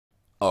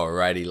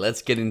Alrighty,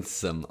 let's get into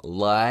some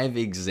live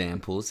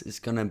examples. It's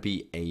gonna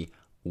be a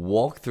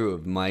walkthrough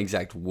of my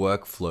exact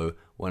workflow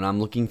when I'm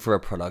looking for a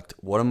product.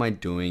 What am I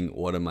doing?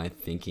 What am I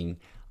thinking?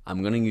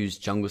 I'm gonna use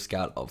Jungle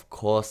Scout, of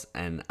course,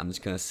 and I'm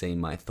just gonna say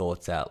my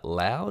thoughts out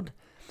loud.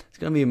 It's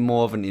gonna be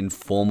more of an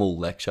informal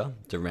lecture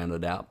to round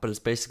it out, but it's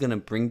basically gonna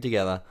bring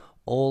together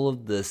all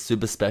of the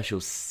super special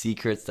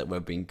secrets that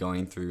we've been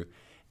going through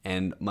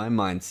and my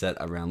mindset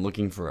around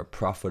looking for a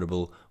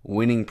profitable,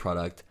 winning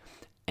product.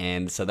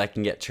 And so that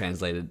can get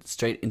translated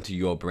straight into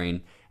your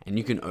brain, and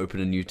you can open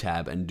a new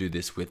tab and do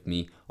this with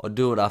me, or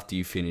do it after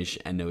you finish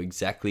and know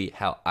exactly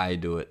how I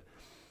do it.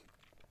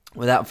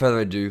 Without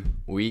further ado,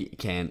 we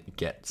can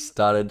get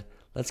started.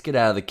 Let's get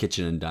out of the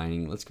kitchen and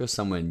dining. Let's go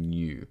somewhere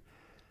new.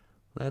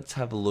 Let's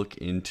have a look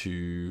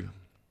into...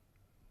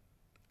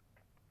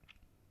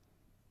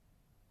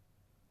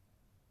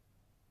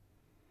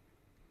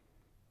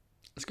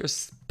 Let's go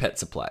pet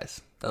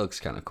supplies. That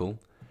looks kind of cool.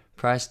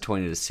 Price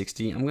 20 to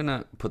 60. I'm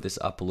gonna put this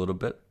up a little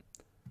bit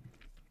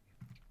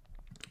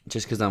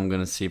just because I'm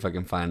gonna see if I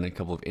can find a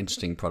couple of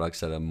interesting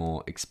products that are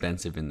more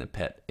expensive in the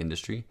pet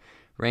industry.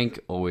 Rank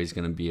always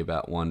gonna be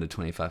about 1 to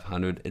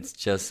 2500. It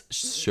just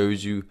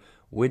shows you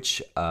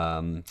which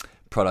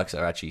products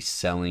are actually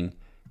selling,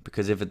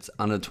 because if it's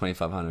under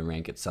 2500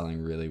 rank, it's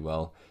selling really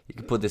well. You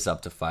can put this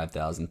up to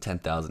 5000,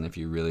 10,000 if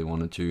you really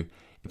wanted to.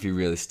 If you're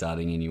really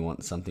starting and you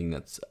want something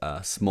that's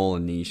small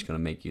and niche, gonna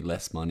make you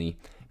less money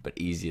but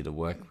easier to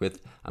work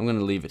with, I'm going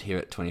to leave it here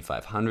at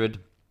 2500.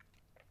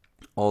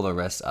 All the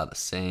rest are the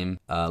same.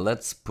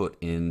 Let's put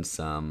in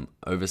some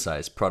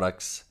oversized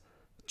products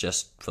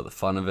just for the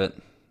fun of it.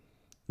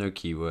 No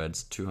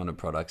keywords, 200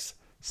 products,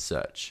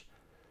 search.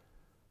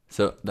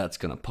 So that's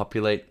going to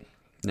populate.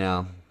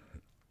 Now,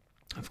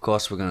 of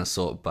course, we're going to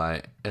sort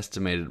by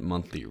estimated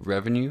monthly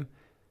revenue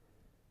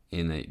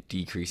in a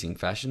decreasing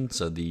fashion.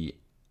 So the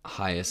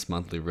highest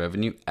monthly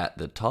revenue at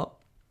the top.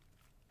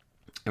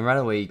 And right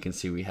away you can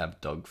see we have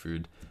dog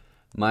food.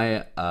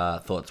 My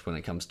thoughts when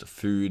it comes to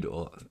food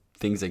or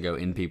things that go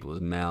in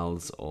people's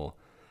mouths or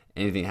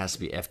anything that has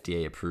to be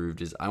FDA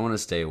approved is I want to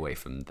stay away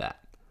from that.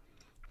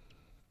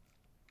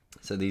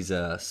 So these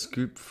are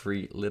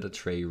scoop-free litter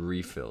tray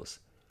refills.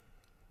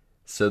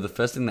 So the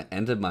first thing that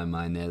entered my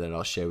mind there that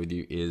I'll share with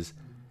you is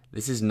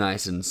this is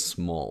nice and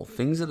small.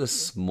 Things that are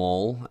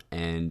small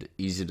and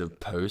easy to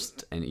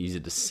post and easy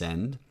to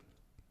send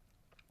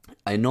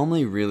are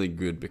normally really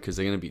good because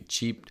they're going to be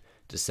cheap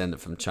to send it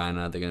from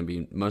China. They're going to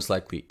be most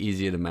likely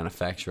easier to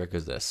manufacture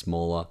because they're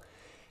smaller.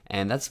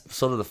 And that's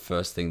sort of the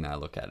first thing that I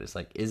look at is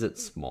like, is it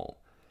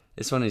small?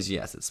 This one is,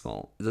 yes, it's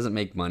small. It doesn't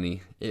make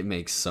money. It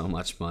makes so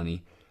much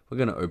money. We're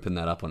going to open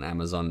that up on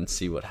Amazon and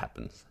see what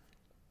happens.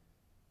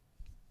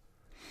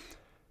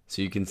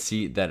 So you can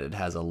see that it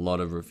has a lot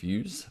of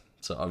reviews.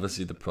 So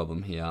obviously the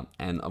problem here,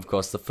 and of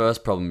course the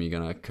first problem you're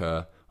going to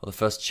occur, or the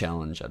first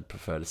challenge I'd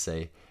prefer to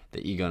say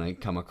that you're going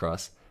to come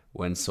across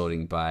when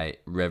sorting by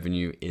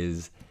revenue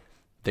is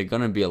there's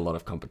going to be a lot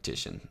of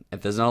competition.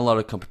 If there's not a lot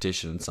of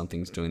competition and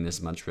something's doing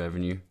this much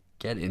revenue,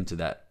 get into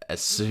that as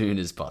soon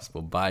as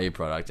possible. Buy your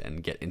product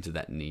and get into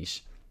that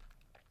niche.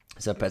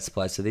 So pet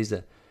supplies. So these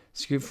are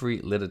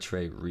scoop-free litter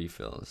tray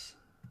refills.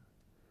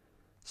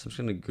 So I'm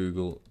just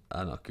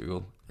going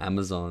to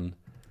Amazon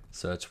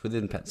search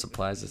within pet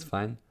supplies is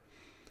fine.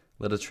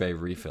 Litter tray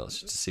refills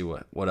just to see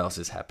what else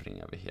is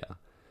happening over here. I'm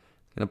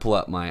going to pull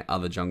out my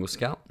other Jungle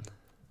Scout.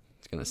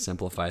 It's going to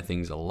simplify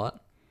things a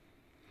lot.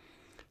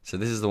 So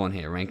this is the one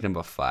here, rank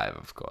number 5,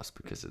 of course,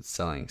 because it's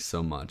selling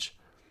so much.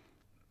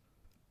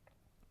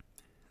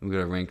 We've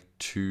got a rank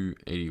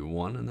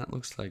 281, and that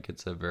looks like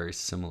it's a very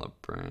similar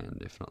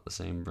brand, if not the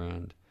same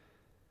brand.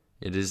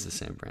 It is the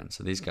same brand,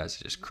 so these guys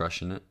are just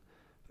crushing it.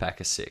 Pack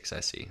of 6, I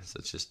see, so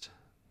it's just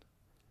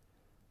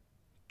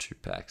 2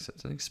 packs.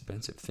 That's an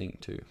expensive thing,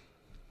 too.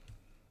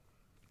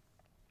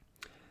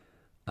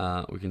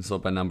 We can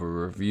sort by number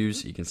of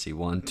reviews. You can see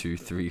 1, 2,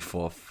 3,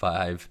 4,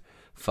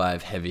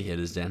 5 heavy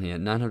hitters down here,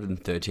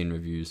 913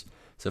 reviews.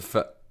 So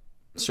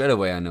straight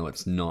away I know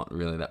it's not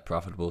really that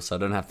profitable, so I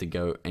don't have to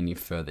go any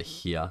further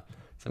here.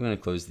 So I'm going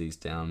to close these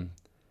down.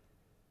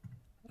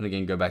 And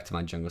again, go back to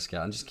my Jungle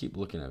Scout and just keep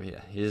looking over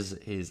here. Here's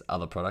his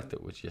other product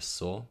that we just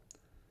saw.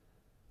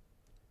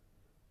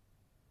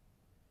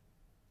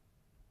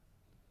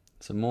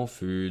 So more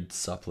food,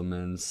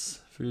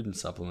 supplements. Food and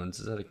supplements.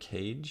 Is that a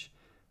cage?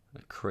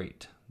 A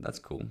crate. That's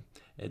cool.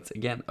 It's,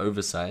 again,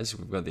 oversized.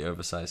 We've got the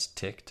oversized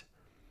ticked.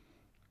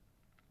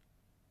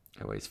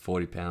 It weighs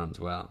 40 pounds.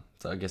 Wow.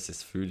 So I guess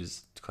this food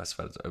is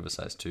classified as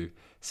oversized too.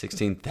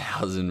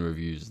 16,000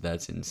 reviews.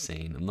 That's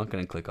insane. I'm not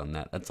going to click on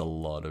that. That's a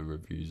lot of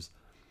reviews.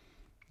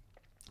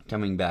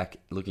 Coming back,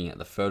 looking at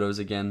the photos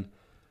again.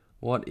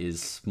 What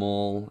is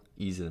small,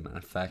 easy to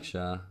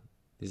manufacture?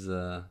 These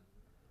are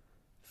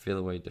feel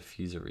away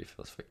diffuser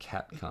refills for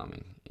cat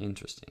calming.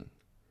 Interesting.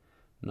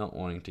 Not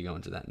wanting to go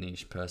into that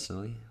niche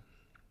personally.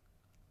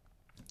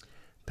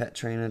 Pet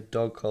trainer,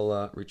 dog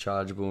collar,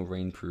 rechargeable,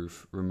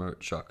 rainproof,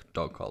 remote shock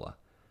dog collar.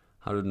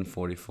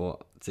 144,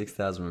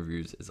 6,000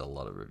 reviews is a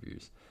lot of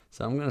reviews.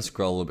 So I'm going to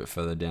scroll a little bit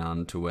further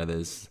down to where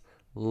there's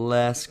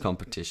less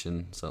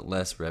competition, so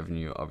less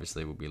revenue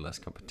obviously will be less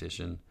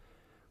competition.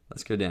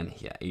 Let's go down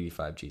here,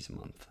 85 G's a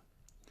month.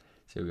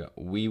 So we got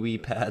wee wee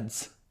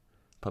pads,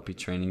 puppy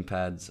training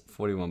pads,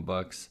 41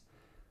 bucks.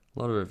 A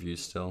lot of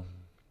reviews still.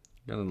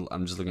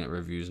 I'm just looking at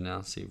reviews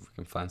now, see if we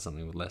can find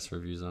something with less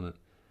reviews on it.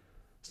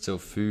 Still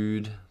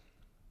food,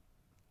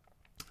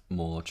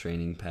 more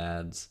training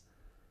pads,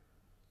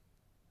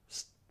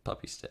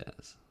 puppy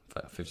stairs.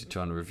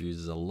 5,200 reviews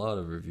is a lot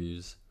of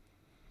reviews.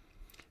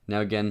 Now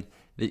again,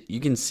 you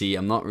can see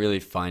I'm not really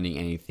finding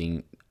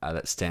anything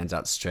that stands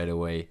out straight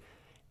away.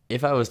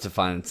 If I was to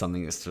find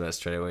something that stood out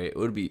straight away, it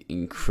would be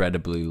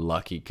incredibly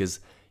lucky, because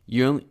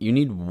you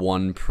need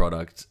one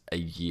product a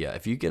year.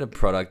 If you get a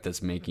product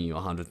that's making you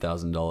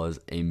 $100,000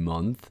 a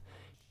month,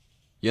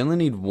 you only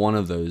need one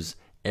of those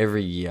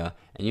every year,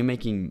 and you're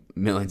making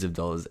millions of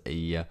dollars a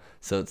year.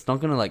 So it's not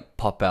going to like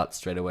pop out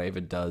straight away. If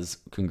it does,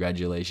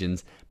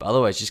 congratulations. But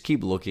otherwise, just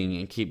keep looking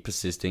and keep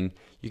persisting.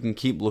 You can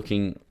keep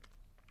looking.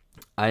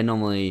 I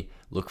normally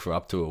look for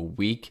up to a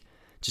week.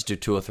 Just do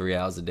 2 or 3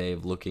 hours a day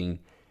of looking.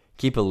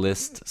 Keep a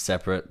list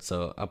separate.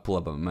 So I pull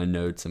up my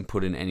notes and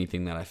put in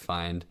anything that I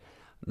find.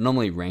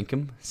 Normally rank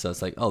them. So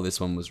it's like, oh, this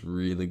one was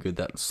really good.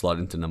 That slot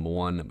into number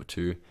 1, number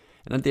 2.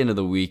 And at the end of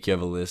the week, you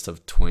have a list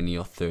of 20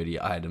 or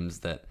 30 items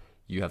that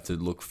you have to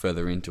look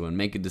further into and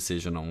make a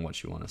decision on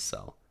what you want to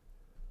sell.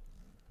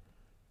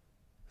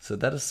 So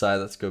that aside,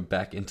 let's go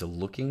back into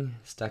looking.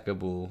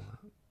 Stackable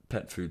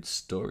pet food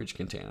storage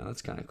container.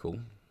 That's kind of cool.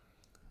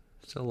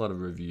 Still a lot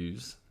of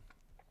reviews.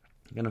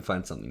 I'm going to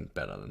find something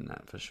better than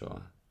that for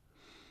sure.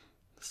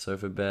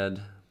 Sofa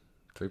bed,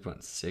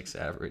 3.6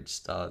 average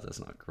stars. That's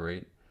not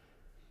great.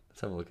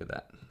 Let's have a look at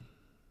that.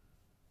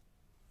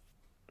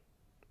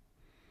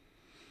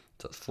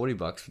 So it's 40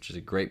 bucks, which is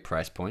a great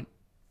price point.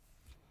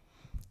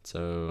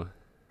 So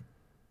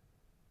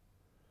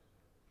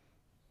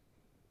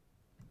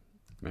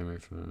memory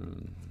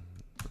foam.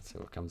 Let's see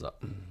what comes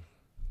up.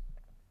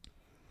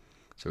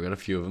 So we got a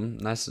few of them.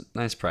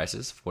 Nice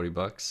prices. 40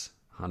 bucks,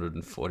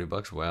 140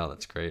 bucks. Wow,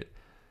 that's great.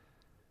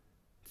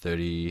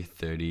 30,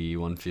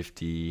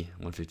 150,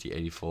 150,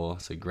 84.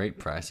 So great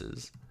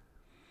prices.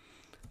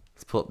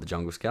 Let's pull up the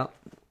Jungle Scout.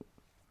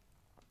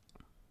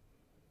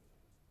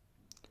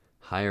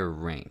 Higher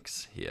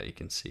ranks here, you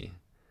can see.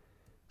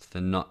 So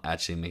they're not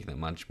actually making that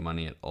much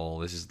money at all.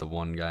 This is the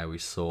one guy we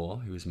saw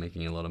who was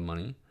making a lot of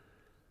money.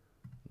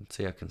 Let's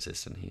see how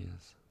consistent he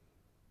is.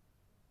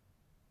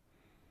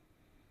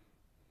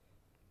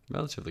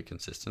 Relatively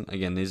consistent.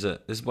 Again, this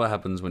is what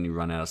happens when you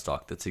run out of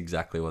stock. That's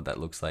exactly what that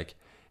looks like.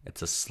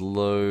 It's a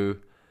slow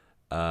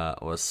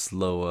or a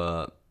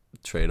slower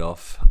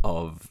trade-off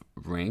of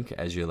rank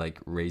as you're like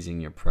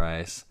raising your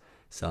price,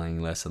 selling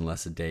less and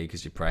less a day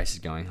because your price is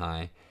going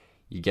high.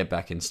 You get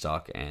back in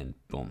stock and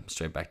boom,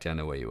 straight back down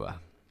to where you were.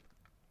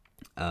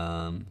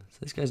 So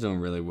this guy's doing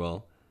really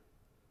well.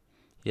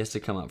 He has to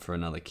come up for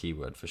another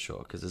keyword for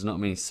sure, because there's not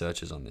many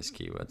searches on this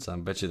keyword. So I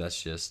bet you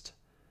that's just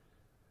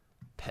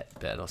pet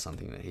bed or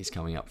something that he's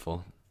coming up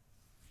for.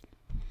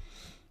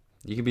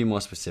 You could be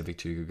more specific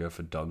too. You could go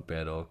for dog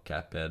bed or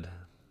cat bed.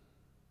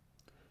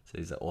 So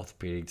these are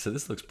orthopedic. So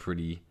this looks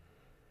pretty,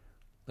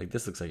 like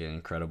this looks like an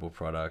incredible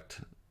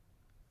product.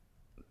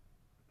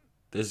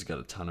 This has got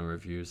a ton of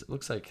reviews. It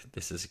looks like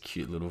this is a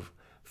cute little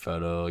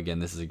photo. Again,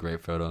 this is a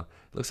great photo.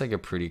 It looks like a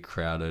pretty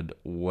crowded,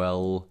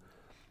 people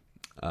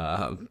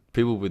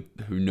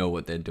who know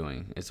what they're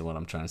doing is what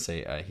I'm trying to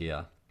say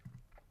here.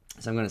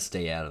 So I'm going to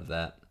stay out of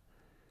that.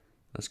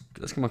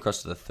 Let's come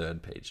across to the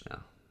third page now.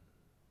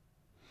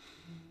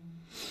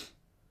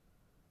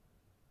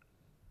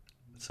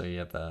 So you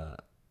have a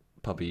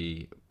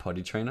puppy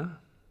potty trainer.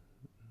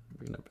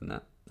 We can open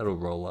that. That'll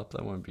roll up.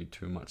 That won't be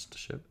too much to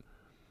ship.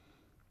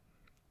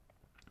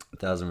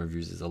 1,000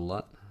 reviews is a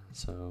lot.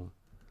 So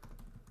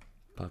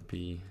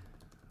puppy,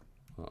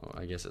 well,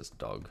 I guess it's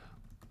dog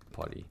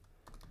potty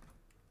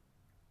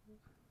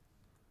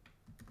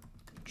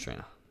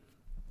trainer.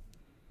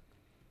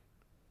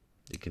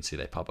 You can see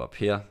they pop up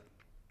here.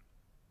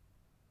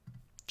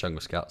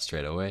 Jungle Scout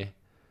straight away.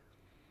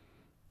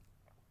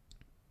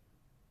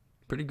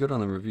 Pretty good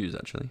on the reviews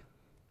actually.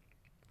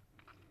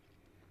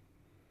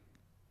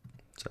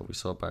 So we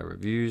sort by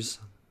reviews.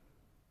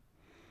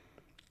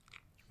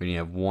 When you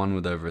have one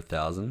with over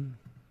 1,000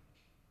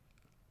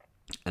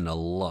 and a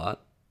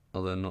lot,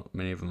 although not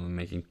many of them are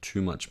making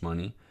too much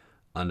money,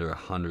 under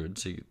 100.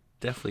 So you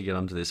definitely get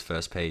onto this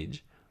first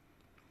page.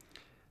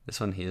 This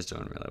one here is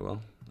doing really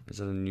well. Is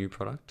that a new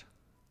product?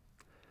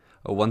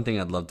 Oh, one thing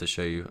I'd love to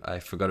show you, I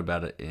forgot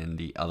about it in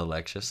the other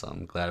lecture, so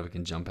I'm glad we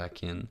can jump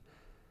back in.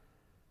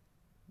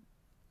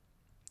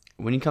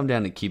 When you come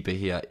down to Keeper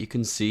here, you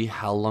can see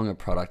how long a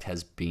product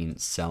has been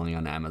selling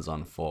on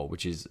Amazon for,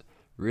 which is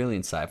really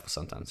insightful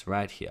sometimes.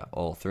 Right here,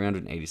 all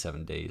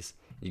 387 days.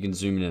 You can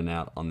zoom in and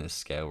out on this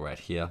scale right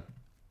here.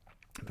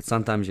 But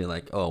sometimes you're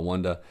like, oh, I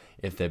wonder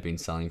if they've been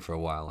selling for a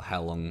while,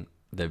 how long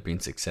they've been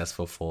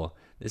successful for.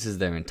 This is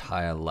their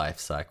entire life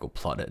cycle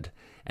plotted.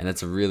 And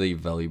it's a really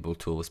valuable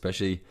tool,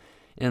 especially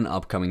in an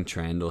upcoming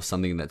trend or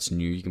something that's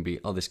new, you can be,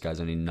 oh, this guy's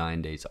only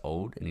 9 days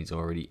old and he's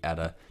already at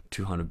a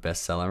 200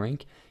 bestseller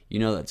rank. You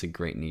know that's a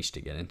great niche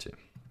to get into.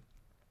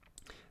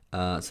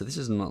 So this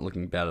is not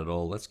looking bad at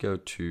all. Let's go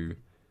to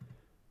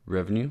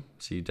revenue.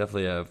 So you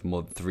definitely have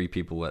more than 3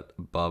 people at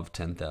above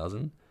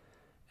 10,000,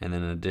 and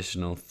then an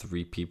additional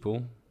 3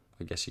 people.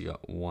 I guess you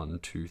got 1,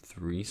 2,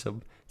 3.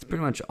 So it's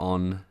pretty much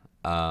on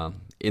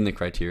in the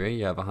criteria.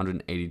 You have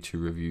 182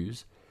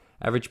 reviews.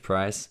 Average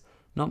price,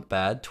 not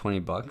bad,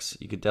 $20.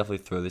 You could definitely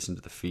throw this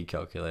into the fee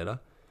calculator.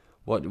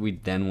 What we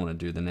then want to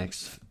do, the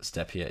next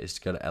step here, is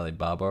to go to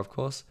Alibaba, of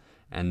course,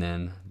 and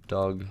then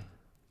dog.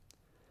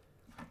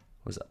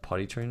 Was that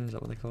potty trainer? Is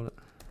that what they called it?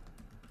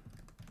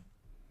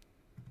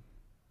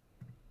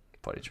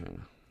 Potty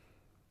trainer.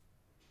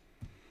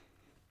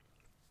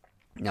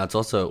 Now it's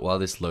also, while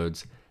this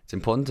loads, it's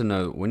important to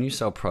know when you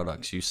sell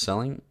products,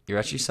 you're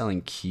actually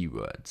selling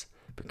keywords,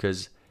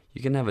 because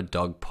you can have a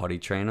dog potty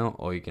trainer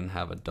or you can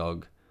have a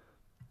dog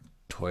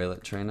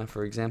toilet trainer,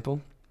 for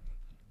example.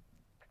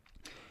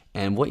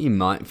 And what you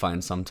might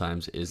find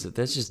sometimes is that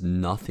there's just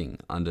nothing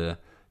under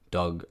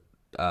dog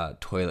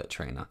toilet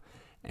trainer.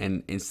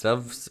 And instead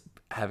of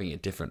having a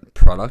different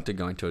product or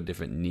going to a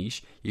different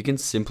niche, you can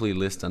simply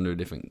list under a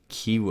different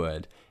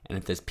keyword. And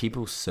if there's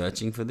people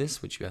searching for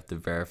this, which you have to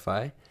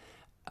verify,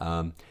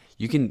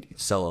 you can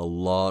sell a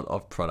lot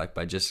of product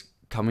by just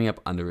coming up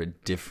under a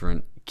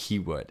different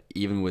keyword,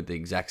 even with the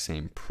exact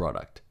same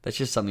product. That's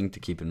just something to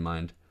keep in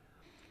mind.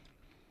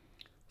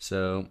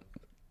 So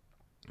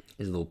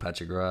here's a little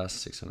patch of grass,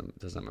 600,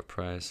 doesn't have a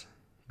price.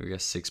 Here we go,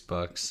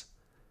 $6.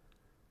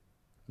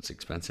 It's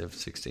expensive,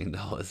 $16,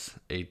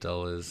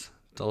 $8,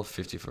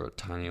 $1.50 for a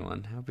tiny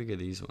one. How big are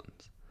these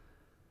ones?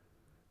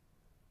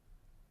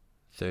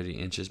 30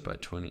 inches by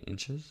 20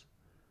 inches.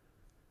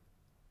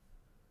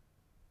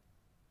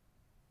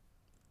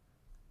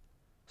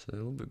 So they're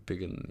a little bit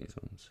bigger than these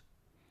ones.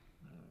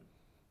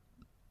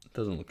 It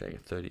doesn't look like a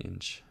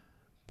 30-inch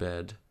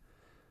bed.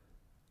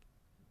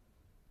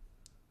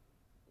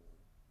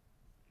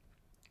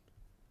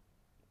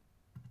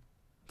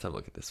 Let's have a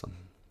look at this one.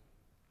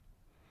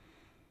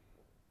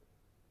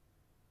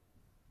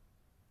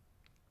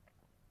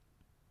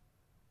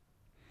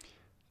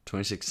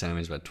 "26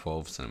 centimeters by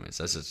 12 centimeters.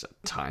 That's just a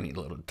tiny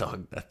little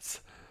dog. It's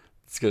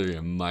going to be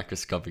a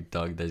microscopic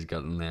dog that he's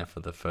got in there for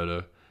the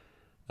photo.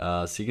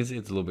 So you can see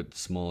it's a little bit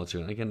smaller too.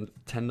 And again,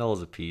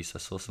 $10 a piece. I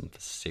saw some for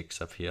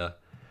 $6 up here.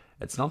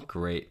 It's not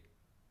great.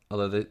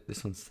 Although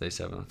this one's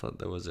 $37. I thought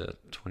there was a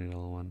 $20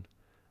 one.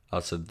 Oh,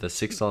 so the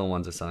 $6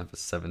 ones are selling for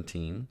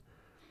 $17.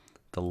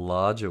 The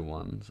larger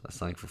ones are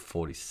selling for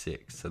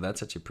 $46. So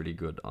that's actually pretty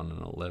good on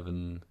an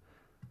 11.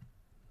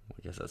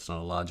 I guess that's not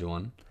a larger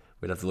one.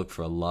 We'd have to look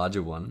for a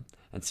larger one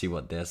and see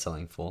what they're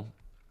selling for.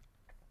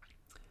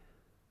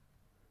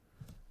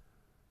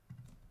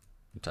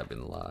 Type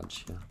in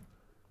large, yeah.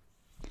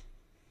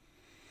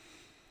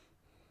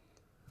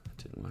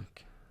 Didn't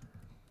work.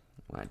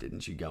 Why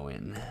didn't you go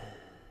in?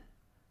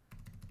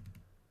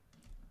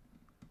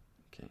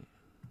 Okay.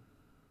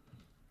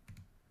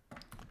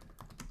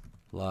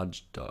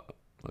 Large dog.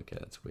 Okay,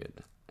 that's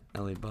weird.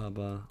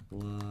 Alibaba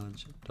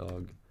large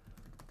dog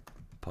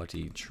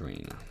potty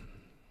trainer.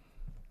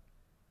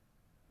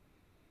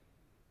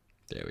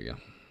 There we go.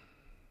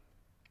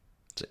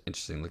 It's an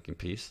interesting looking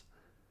piece.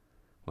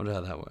 Wonder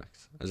how that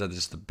works. Is that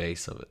just the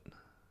base of it?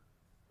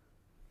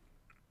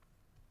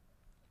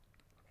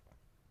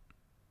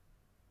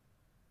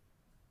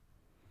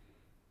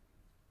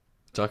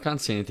 So I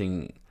can't see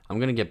anything. I'm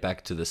going to get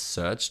back to the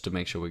search to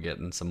make sure we're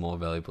getting some more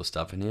valuable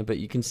stuff in here. But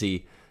you can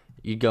see,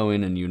 you go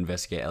in and you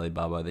investigate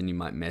Alibaba, then you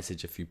might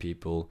message a few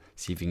people,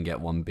 see if you can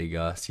get one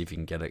bigger, see if you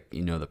can get it,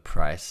 you know, the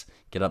price,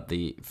 get up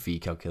the fee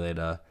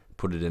calculator,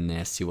 put it in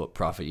there, see what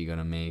profit you're going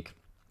to make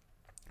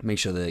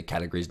sure the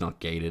category is not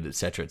gated,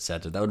 etc.,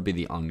 etc. That would be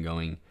the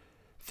ongoing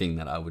thing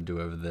that I would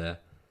do over there.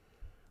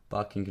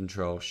 Barking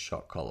control,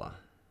 shock collar.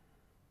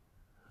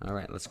 All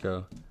right, let's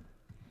go.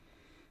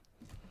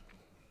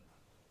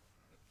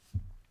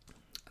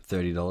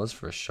 $30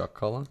 for a shock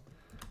collar.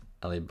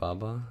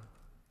 Alibaba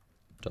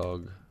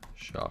dog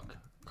shock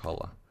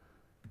collar.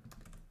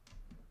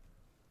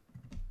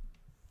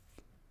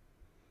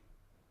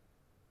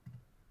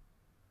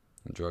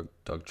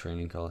 Dog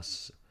training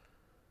collars.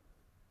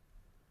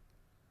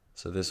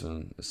 So this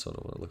one is sort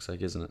of what it looks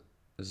like, isn't it?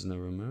 There's no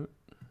remote.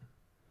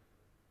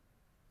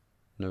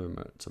 No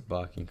remote. It's a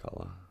barking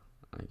collar,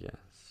 I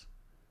guess.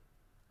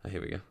 Oh,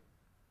 here we go.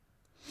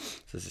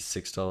 So this is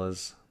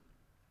 $6.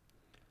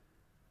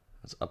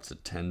 That's up to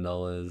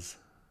 $10.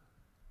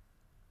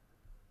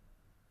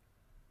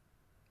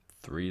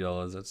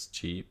 $3. That's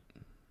cheap.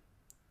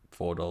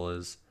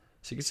 $4.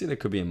 So you can see there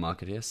could be a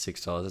market here.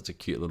 $6. That's a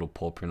cute little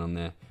paw print on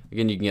there.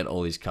 Again, you can get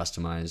all these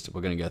customized.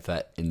 We're going to go through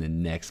that in the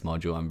next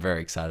module. I'm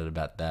very excited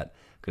about that.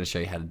 I'm going to show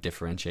you how to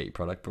differentiate your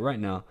product. But right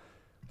now,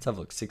 let's have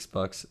a look.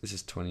 $6. This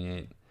is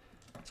 28.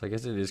 So I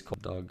guess it is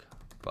called dog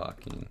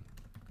barking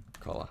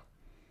collar.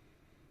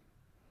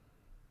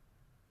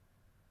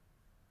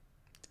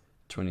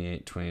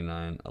 28,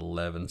 29,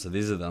 11. So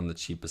these are on the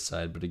cheaper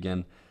side. But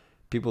again,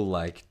 people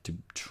like to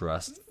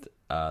trust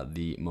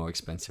the more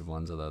expensive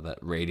ones, although that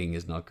rating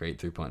is not great.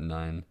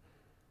 3.9.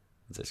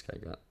 What's this guy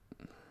got?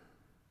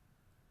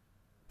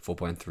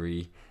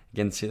 4.3.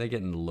 Again, see, they're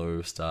getting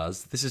low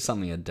stars. This is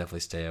something I'd definitely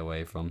stay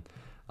away from.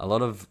 A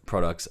lot of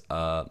products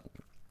are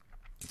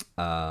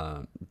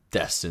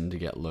destined to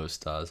get low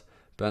stars.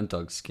 Burnt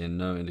dog skin,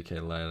 no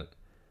indicator light.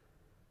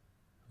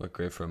 Look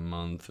great for a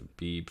month.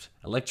 Beeped.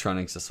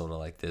 Electronics are sort of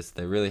like this.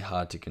 They're really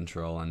hard to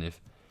control, and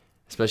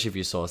especially if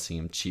you're sourcing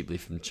them cheaply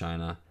from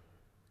China,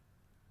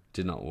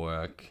 did not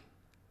work.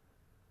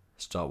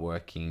 Stop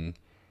working.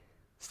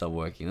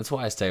 That's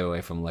why I stay away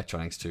from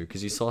electronics too,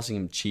 because you're sourcing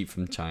them cheap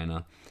from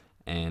China.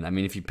 And I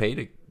mean, if you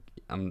paid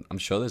I'm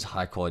sure there's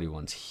high quality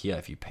ones here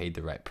if you paid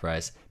the right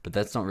price, but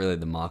that's not really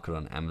the market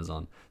on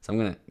Amazon. So I'm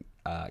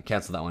gonna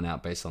cancel that one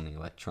out based on the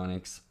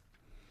electronics.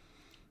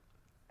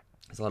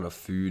 There's a lot of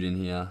food in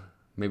here.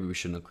 Maybe we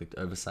shouldn't have clicked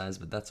oversized,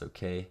 but that's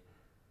okay.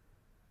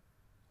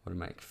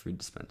 Automatic food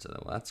dispenser,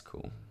 though. Well, that's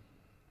cool.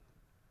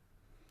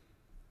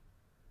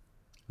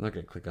 I'm not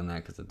gonna click on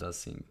that because it does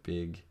seem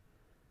big.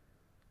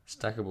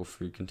 Stackable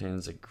food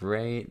containers are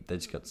great. They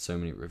just got so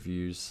many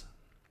reviews.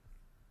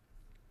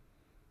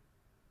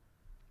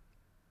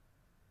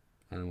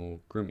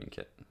 Animal grooming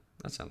kit.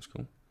 That sounds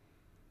cool.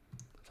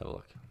 Let's have a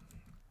look.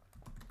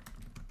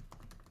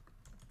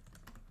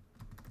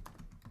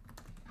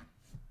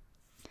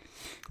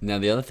 Now,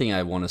 the other thing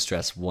I want to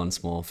stress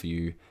once more for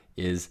you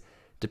is,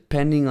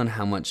 depending on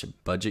how much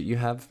budget you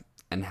have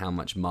and how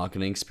much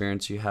marketing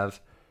experience you have,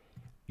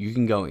 you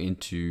can go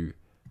into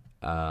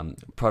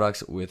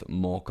products with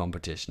more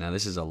competition. Now,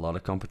 this is a lot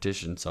of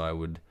competition, so I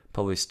would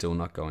probably still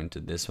not go into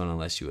this one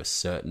unless you are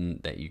certain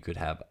that you could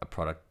have a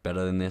product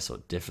better than this or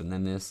different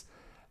than this.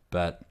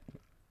 But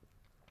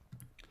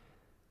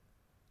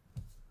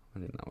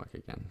why didn't that work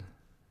again?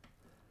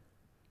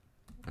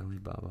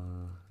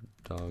 Alibaba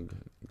dog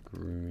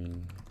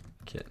grooming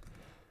kit.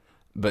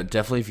 But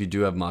definitely, if you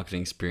do have marketing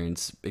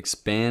experience,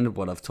 expand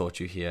what I've taught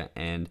you here,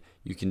 and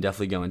you can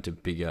definitely go into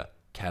bigger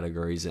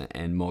categories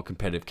and more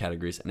competitive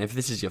categories. And if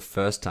this is your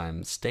first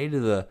time, stay to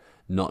the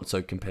not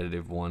so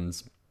competitive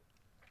ones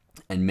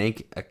and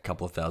make a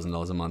couple of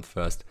 $1,000s a month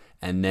first,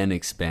 and then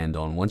expand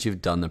on. Once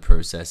you've done the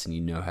process and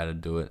you know how to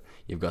do it,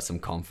 you've got some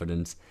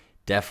confidence,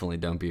 definitely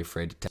don't be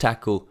afraid to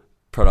tackle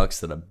products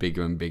that are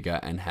bigger and bigger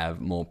and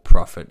have more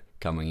profit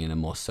coming in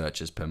and more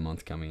searches per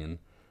month coming in.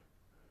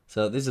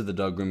 So this is the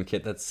dog groomer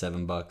kit. That's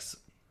 $7.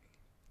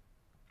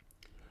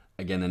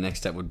 Again, the next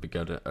step would be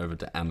over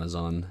to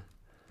Amazon.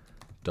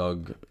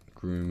 Dog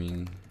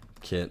grooming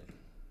kit.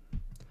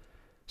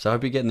 So I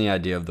hope you're getting the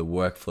idea of the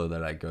workflow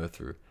that I go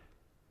through.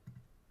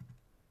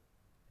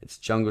 It's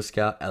Jungle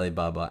Scout,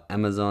 Alibaba,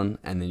 Amazon,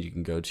 and then you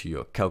can go to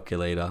your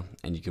calculator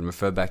and you can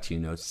refer back to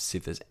your notes to see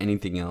if there's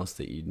anything else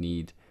that you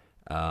need,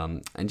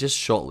 and just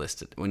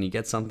shortlist it. When you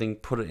get something,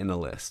 put it in a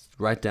list.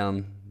 Write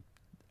down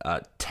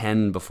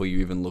 10 before you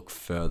even look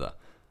further,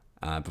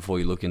 before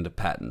you look into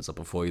patterns or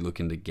before you look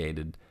into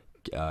gated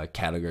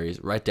categories.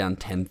 Write down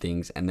 10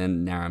 things and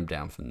then narrow them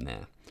down from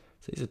there.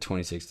 So these are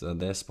 26,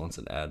 they're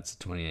sponsored ads,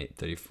 28,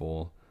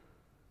 34.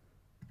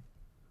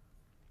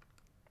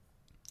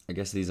 I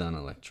guess these aren't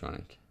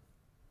electronic.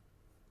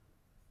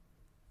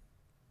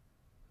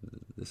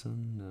 This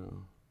one?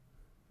 No.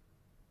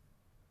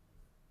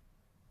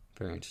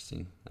 Very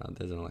interesting.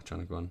 There's an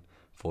electronic one.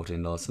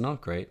 $14, so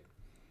not great.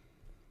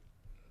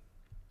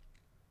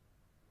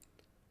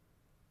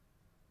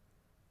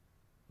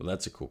 Well,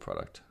 that's a cool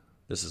product.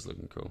 This is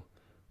looking cool.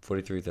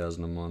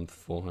 43,000 a month,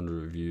 400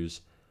 reviews,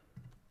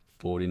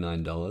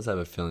 $49. I have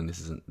a feeling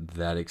this isn't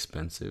that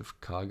expensive.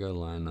 Cargo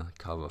liner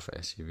cover for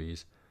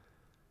SUVs.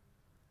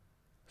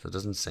 So it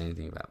doesn't say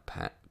anything about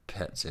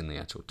pets in the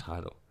actual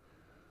title.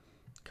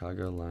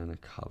 Cargo liner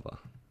cover.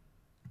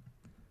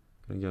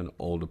 I'm going to go in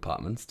all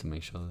departments to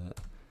make sure that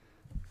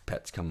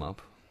pets come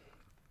up.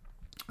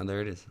 And there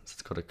it is. So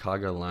it's got a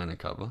cargo liner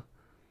cover.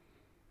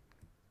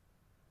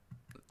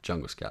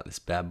 Jungle Scout, this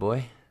bad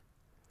boy.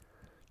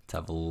 Let's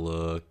have a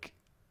look.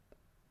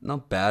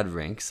 Not bad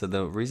rank. So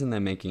the reason they're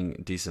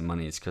making decent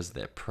money is because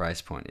their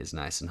price point is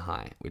nice and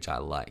high, which I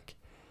like.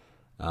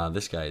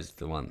 This guy is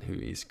the one who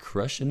is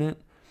crushing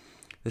it.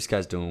 This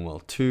guy's doing well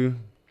too.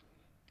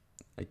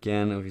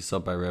 Again, if you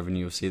sort by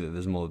revenue, you'll see that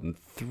there's more than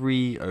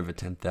 3 over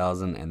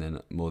 10,000 and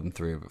then more than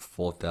 3 over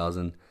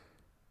 4,000.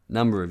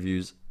 Number of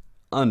views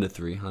under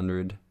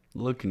 300.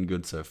 Looking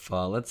good so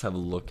far. Let's have a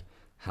look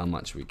how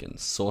much we can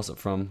source it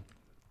from.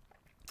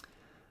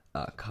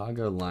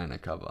 Cargo liner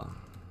cover.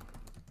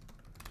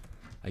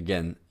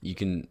 Again,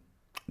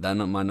 that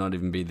might not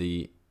even be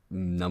the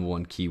number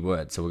one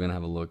keyword. So we're going to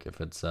have a look if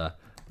it's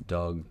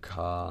dog,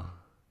 car,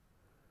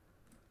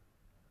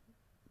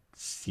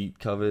 seat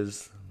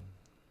covers.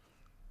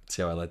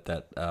 See how I let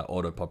that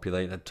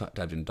auto-populate? I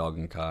typed in dog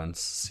and car and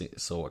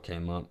saw what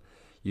came up.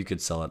 You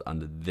could sell it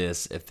under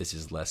this if this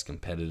is less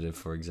competitive,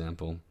 for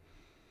example.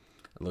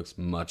 It looks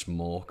much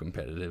more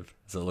competitive.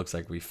 So it looks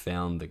like we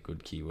found the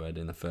good keyword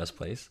in the first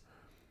place.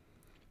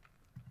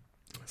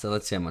 So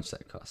let's see how much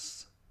that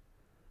costs.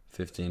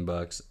 $15,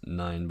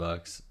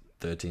 $9,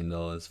 $13,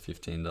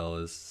 $15,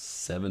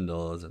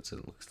 $7.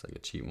 It looks like a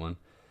cheap one.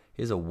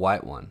 Here's a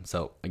white one.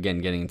 So again,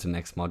 getting into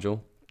next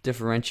module,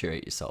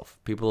 differentiate yourself.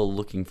 People are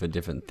looking for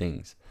different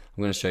things.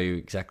 I'm going to show you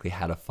exactly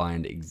how to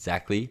find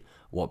exactly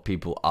what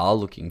people are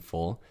looking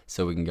for,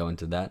 so we can go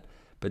into that.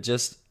 But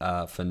just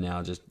for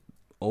now, just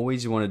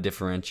always you want to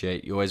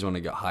differentiate. You always want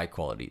to get high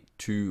quality.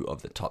 2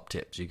 of the top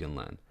tips you can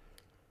learn.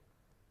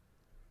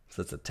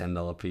 So that's a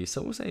 $10 piece.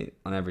 So we'll say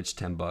on average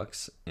 10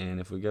 bucks.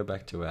 And if we go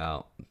back to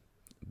our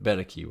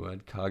better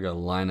keyword, cargo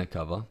liner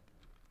cover,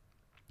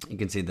 you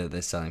can see that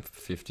they're selling for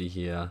 50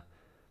 here,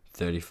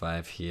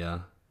 35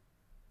 here,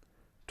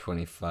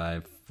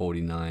 25,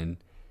 49.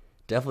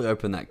 Definitely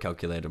open that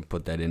calculator and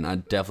put that in.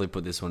 I'd definitely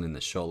put this one in the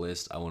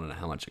shortlist. I want to know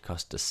how much it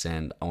costs to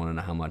send. I want to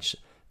know how much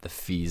the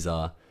fees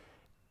are.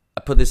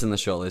 I put this in the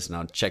shortlist and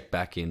I'll check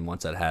back in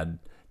once I'd had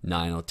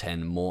 9 or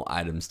 10 more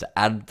items to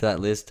add to that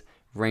list,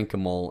 rank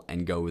them all,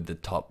 and go with the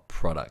top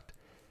product.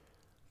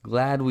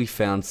 Glad we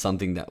found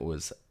something that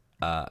was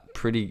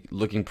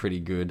looking pretty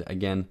good.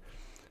 Again,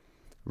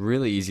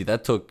 really easy.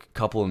 That took a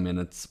couple of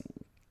minutes.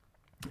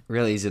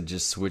 Really easy to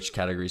just switch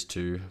categories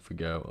to. If we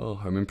go,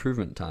 home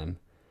improvement time.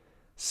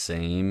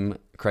 Same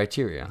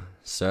criteria.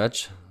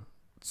 Search,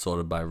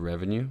 sorted by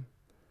revenue.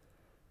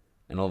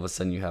 And all of a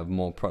sudden you have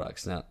more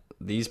products. Now,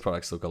 these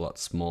products look a lot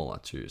smaller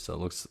too. So it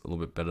looks a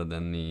little bit better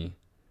than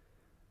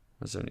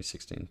there's only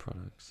 16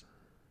 products.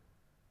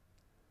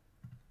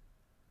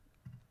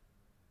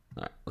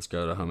 All right, let's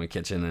go to home and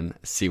kitchen and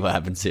see what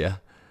happens here.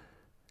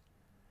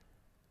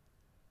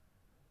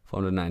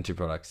 492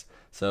 products.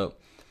 So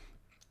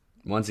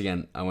once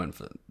again, I went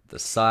for the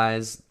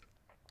size.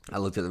 I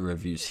looked at the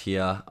reviews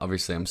here.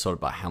 Obviously, I'm sorted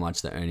by how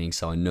much they're earning,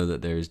 so I know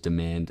that there is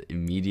demand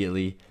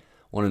immediately.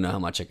 Want to know how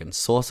much I can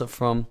source it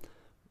from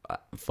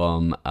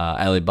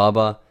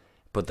Alibaba.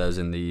 Put those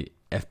in the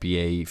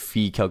FBA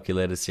fee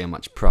calculator, see how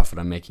much profit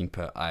I'm making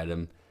per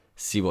item,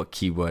 see what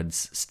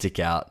keywords stick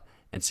out,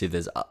 and see if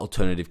there's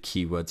alternative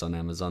keywords on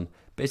Amazon.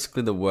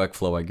 Basically, the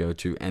workflow I go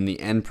to, and the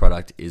end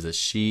product is a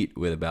sheet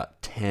with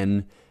about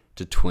 10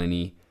 to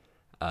 20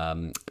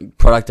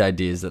 product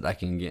ideas that I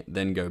can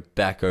then go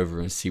back over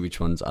and see which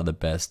ones are the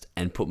best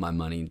and put my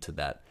money into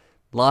that.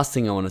 Last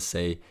thing I want to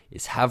say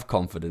is have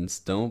confidence.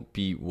 Don't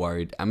be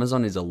worried.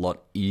 Amazon is a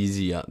lot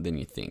easier than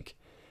you think.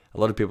 A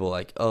lot of people are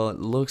like, oh, it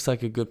looks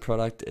like a good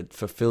product. It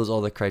fulfills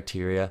all the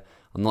criteria.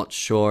 I'm not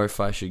sure if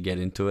I should get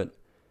into it.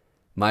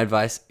 My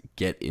advice,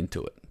 get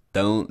into it.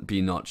 Don't be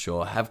not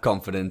sure. Have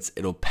confidence.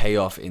 It'll pay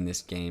off in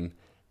this game,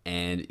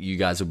 and you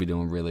guys will be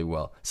doing really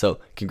well. So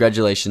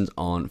congratulations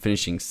on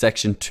finishing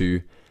section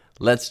 2.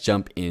 Let's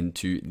jump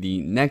into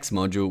the next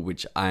module,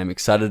 which I'm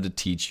excited to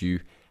teach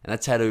you, and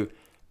that's how to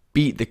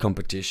beat the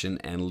competition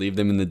and leave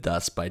them in the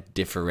dust by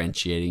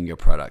differentiating your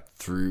product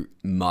through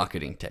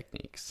marketing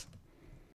techniques.